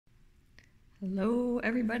Hello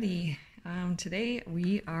everybody. Today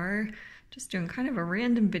we are just doing kind of a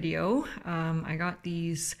random video. I got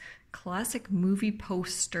these classic movie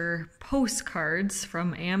poster postcards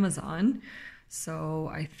from Amazon.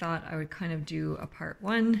 So I thought I would kind of do a part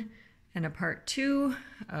 1 and a part 2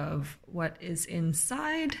 of what is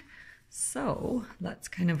inside. So let's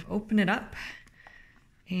kind of open it up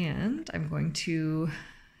and I'm going to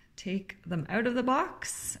take them out of the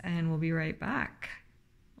box and we'll be right back.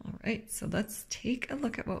 All right, so let's take a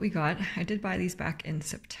look at what we got. I did buy these back in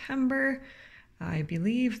September. I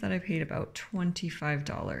believe that I paid about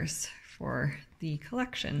 $25 for the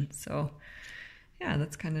collection. So yeah,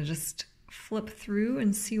 let's kind of just flip through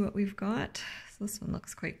and see what we've got. So this one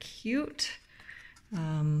looks quite cute.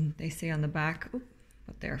 They say on the back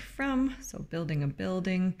what they're from. So Building a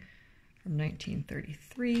Building from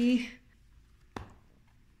 1933.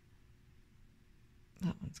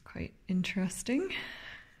 That one's quite interesting.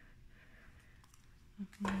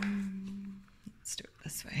 Let's do it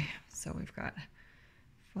this way. So we've got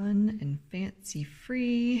fun and fancy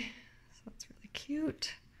free. So that's really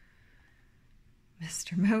cute.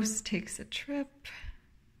 Mr. Mouse takes a trip.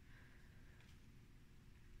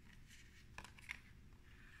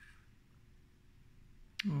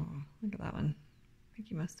 Oh, look at that one.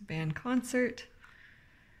 Mickey Mouse the Band concert.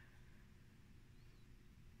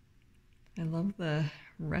 I love the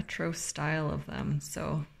retro style of them.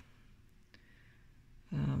 So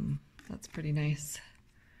that's pretty nice.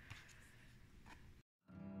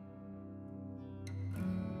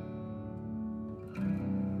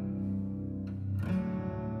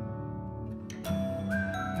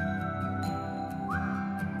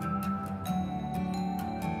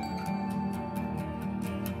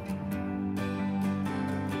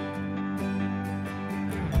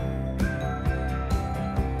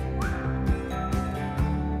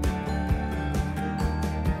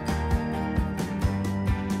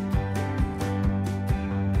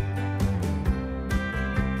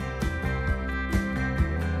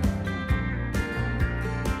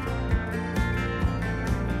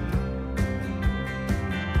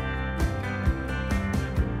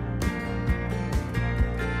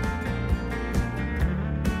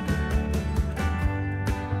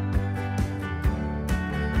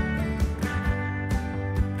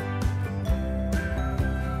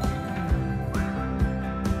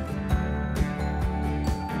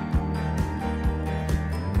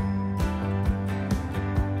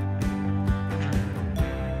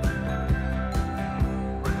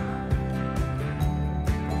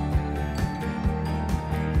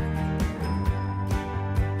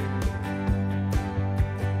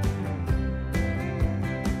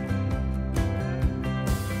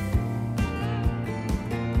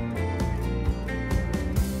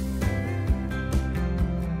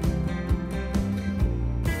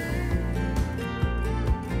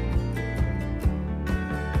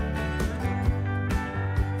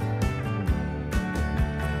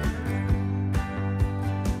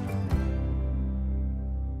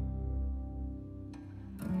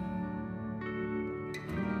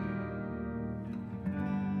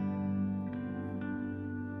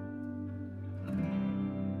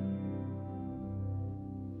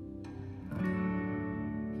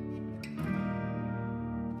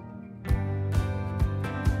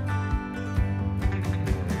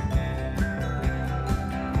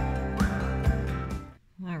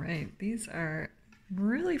 These are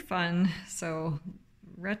really fun. So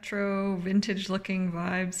retro, vintage looking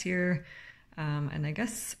vibes here. And I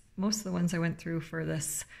guess most of the ones I went through for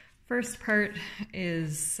this first part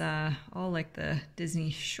is all like the Disney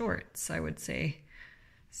shorts, I would say.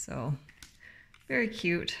 So very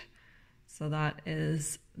cute. So that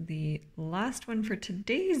is the last one for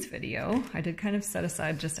today's video. I did kind of set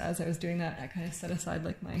aside, just as I was doing that, I kind of set aside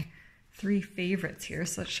like my 3 favorites here,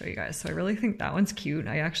 so let's show you guys. So I really think that one's cute.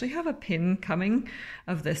 I actually have a pin coming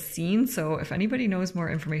of this scene, so if anybody knows more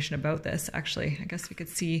information about this, actually, I guess we could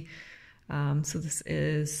see. So this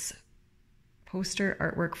is poster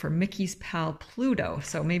artwork for Mickey's pal Pluto,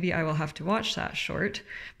 so maybe I will have to watch that short,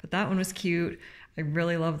 but that one was cute. I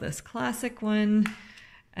really love this classic one.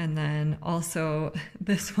 And then also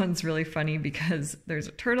this one's really funny because there's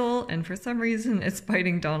a turtle and for some reason it's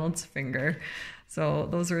biting Donald's finger. So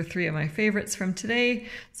those are 3 of my favorites from today.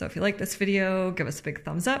 So if you like this video, give us a big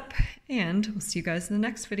thumbs up and we'll see you guys in the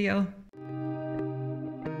next video.